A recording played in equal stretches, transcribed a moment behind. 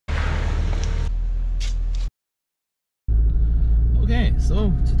Okay,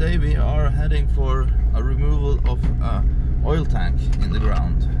 so today we are heading for a removal of an oil tank in the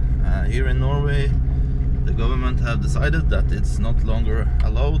ground. Here in Norway, the government have decided that it's not longer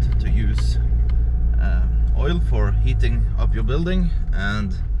allowed to use oil for heating up your building,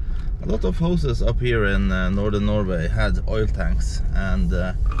 and a lot of houses up here in northern Norway had oil tanks and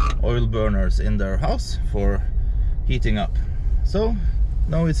oil burners in their house for heating up. So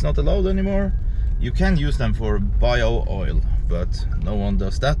no, it's not allowed anymore. You can use them for bio oil, but no one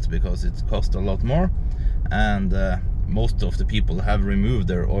does that because it costs a lot more, and most of the people have removed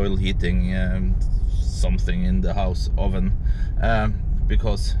their oil heating something in the house oven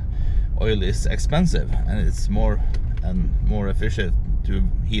because oil is expensive and it's more efficient to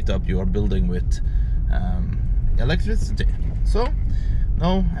heat up your building with electricity. So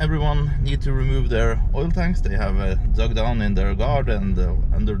now everyone need to remove their oil tanks. They have dug down in their garden,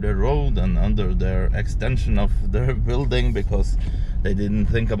 under their road and under their extension of their building, because they didn't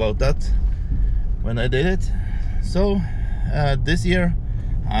think about that when I did it. So this year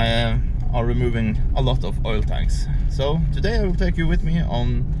I are removing a lot of oil tanks. So today I will take you with me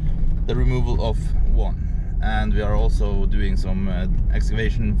on the removal of one, and we are also doing some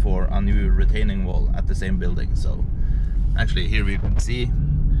excavation for a new retaining wall at the same building. So actually here we can see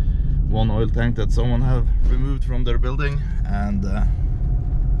one oil tank that someone have removed from their building, and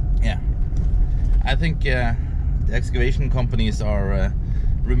yeah, I think the excavation companies are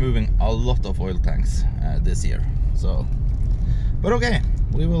removing a lot of oil tanks this year. So, but okay,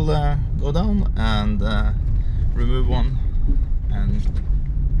 we will go down and remove one, and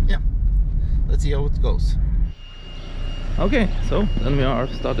yeah, let's see how it goes. Okay, so then we are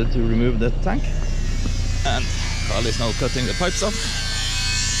started to remove the tank, and Carl is now cutting the pipes off.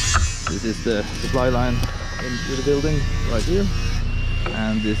 This is the supply line into the building right here,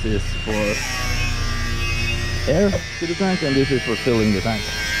 and this is for air to the tank, and this is for filling the tank.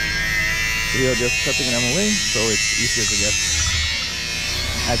 We are just cutting them away so it's easier to get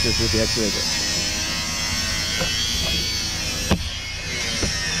access with the excavator.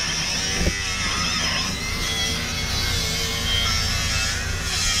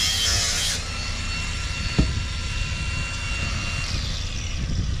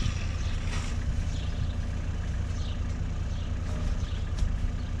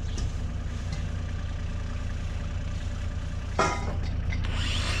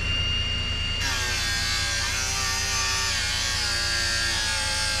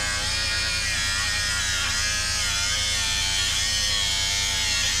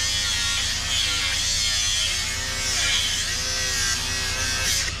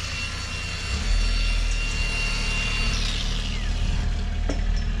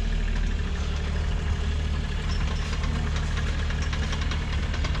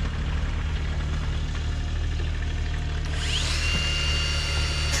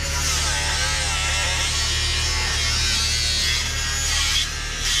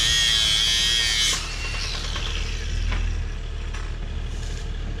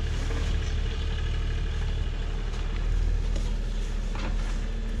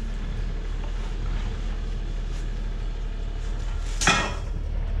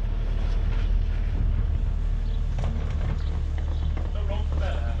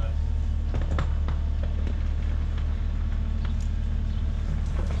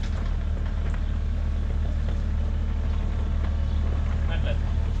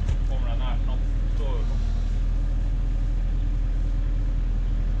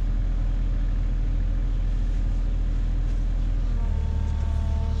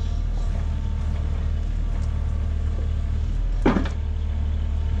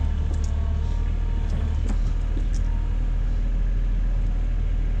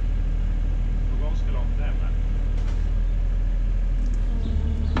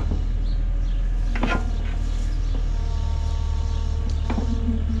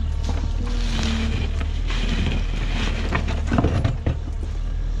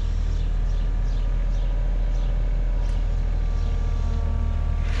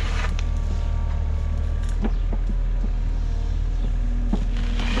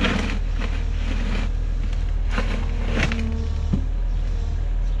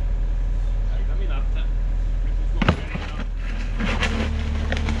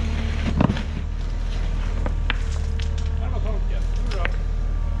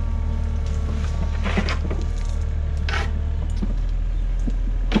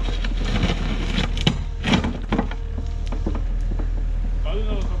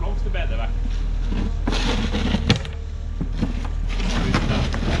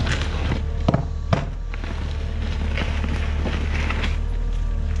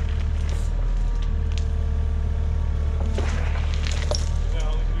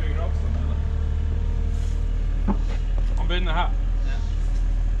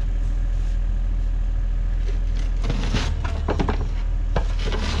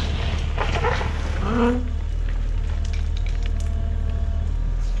 Og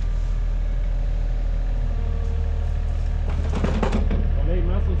det er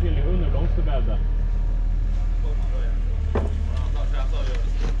mest sannsynlig under blomsterbedet.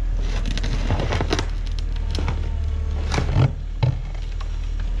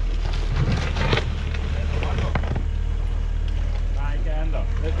 Nei, ikke enda.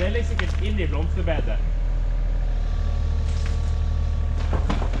 Det ligger sikkert inne i blomsterbedet.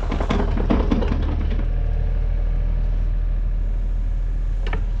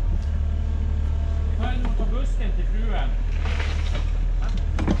 Hva er det på busken til fruen?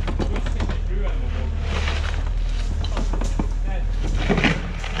 Busken til fruen må gå. Her.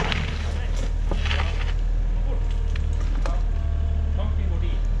 Tanken går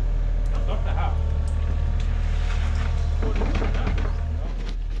dit. Starte her.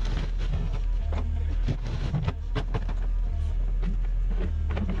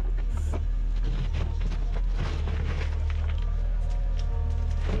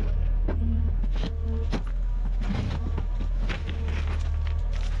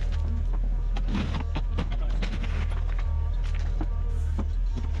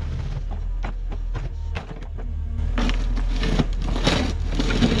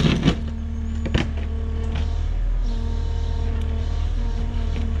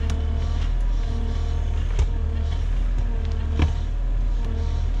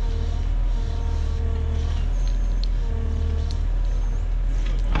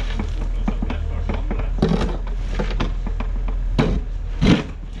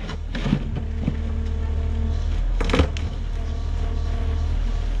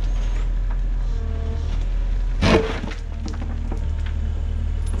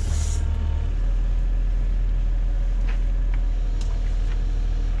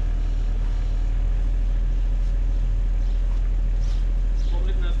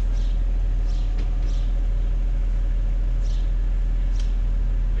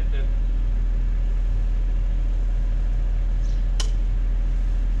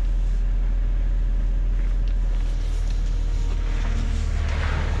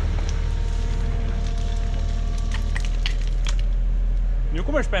 Nå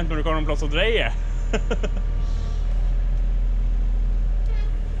kommer jeg spent når du kan ha en plass å dreie.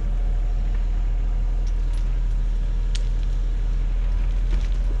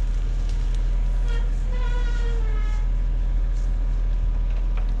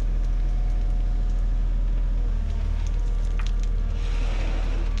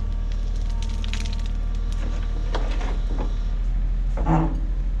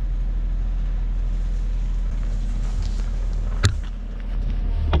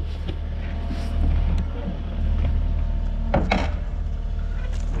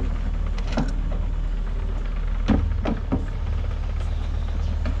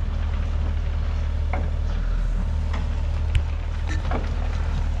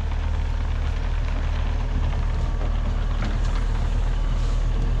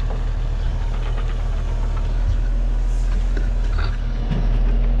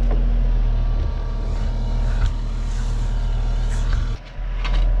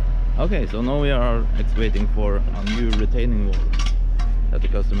 Okay, so now we are excavating for a new retaining wall that the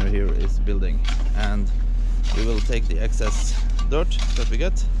customer here is building, and we will take the excess dirt that we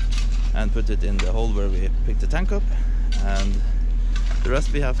get and put it in the hole where we pick the tank up, and the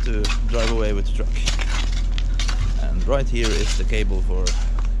rest we have to drive away with the truck. And right here is the cable for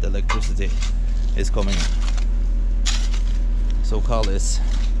the electricity is coming in. So Carl is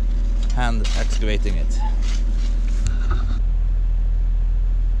hand excavating it.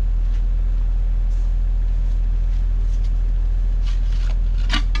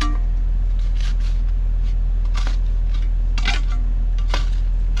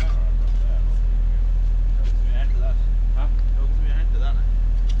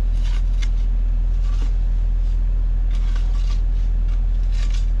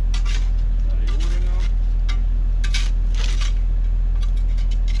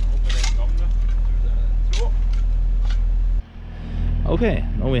 Okay,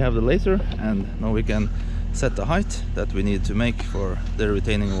 now we have the laser, and now we can set the height that we need to make for the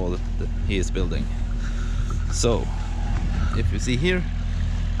retaining wall that he is building. So, if you see here,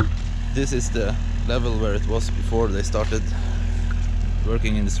 this is the level where it was before they started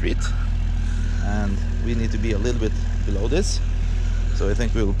working in the street, and we need to be a little bit below this. So I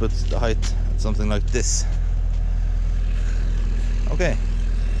think we will put the height at something like this. Ok,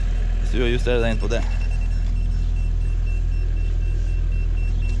 hvis du justerer deg inn på det.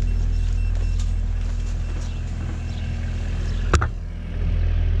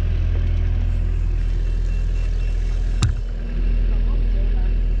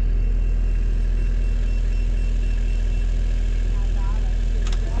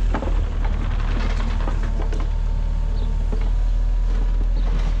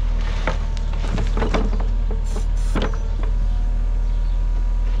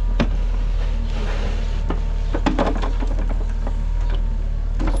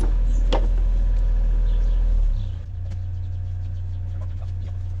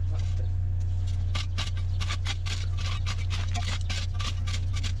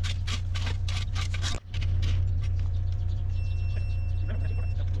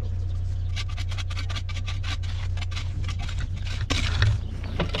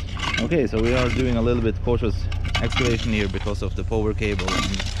 Okay, so we are doing a little bit cautious excavation here because of the power cable,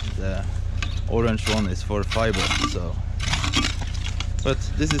 and the orange one is for fiber. So, but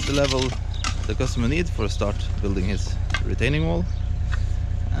this is the level the customer needs for start building his retaining wall,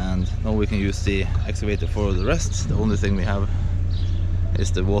 and now we can use the excavator for the rest. The only thing we have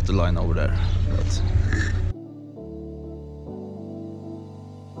is the water line over there. But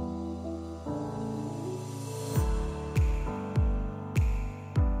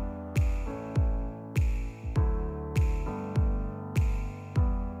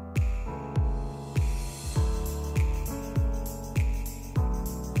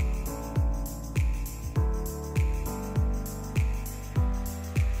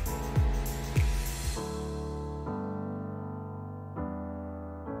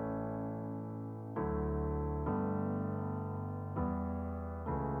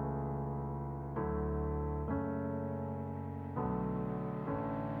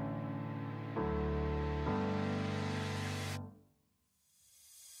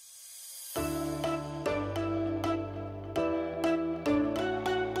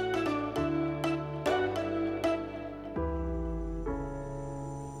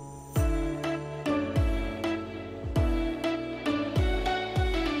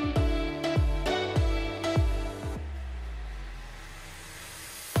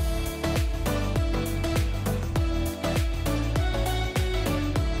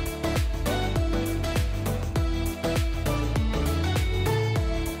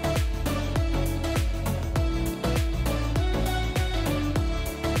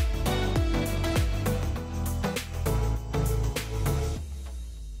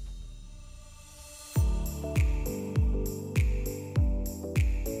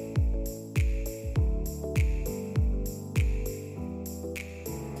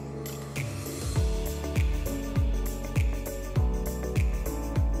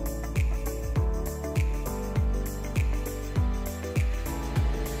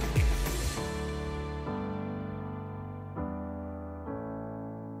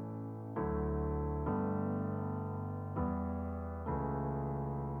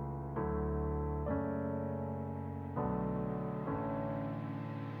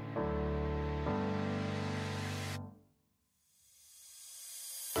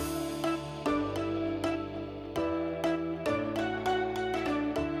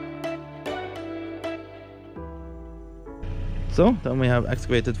so then we have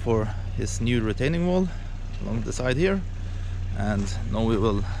excavated for his new retaining wall along the side here, and now we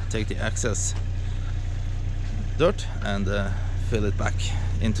will take the excess dirt and fill it back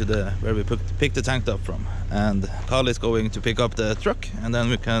into the where we picked the tank up from. And Carl is going to pick up the truck, and then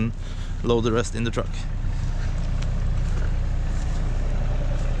we can load the rest in the truck.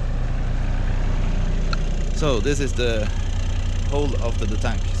 So this is the hole after the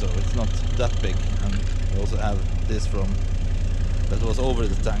tank, so it's not that big, and we also have this from that was over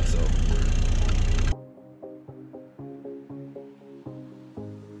the tank. So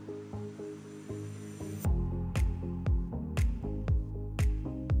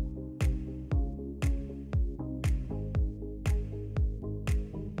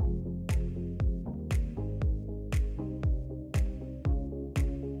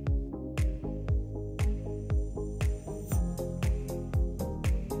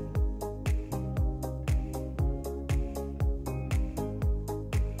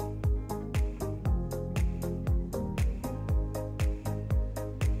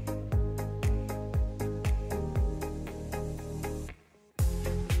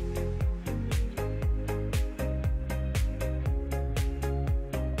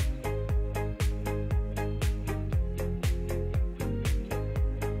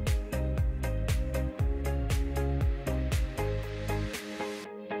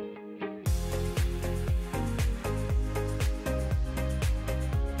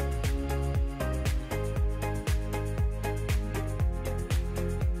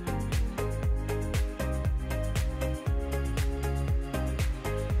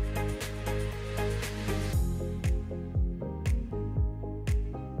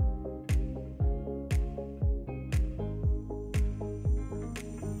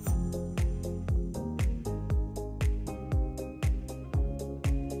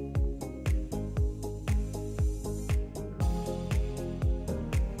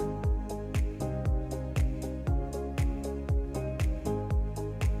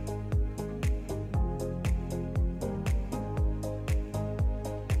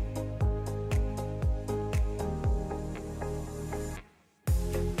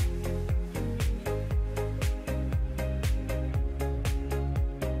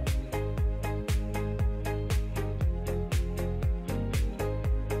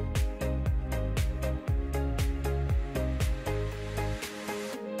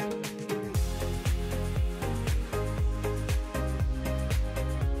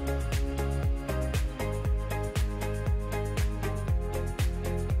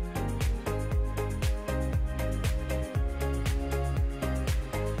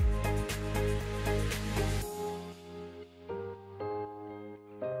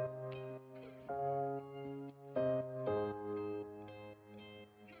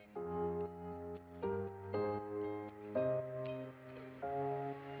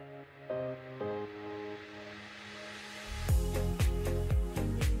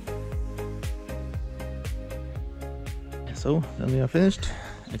So then we are finished,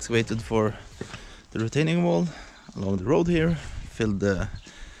 excavated for the retaining wall along the road here, filled the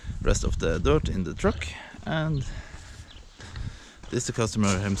rest of the dirt in the truck, and this the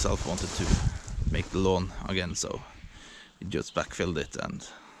customer himself wanted to make the lawn again, so he just backfilled it and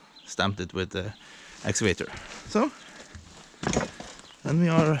stamped it with the excavator. So then we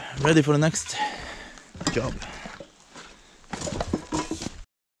are ready for the next job.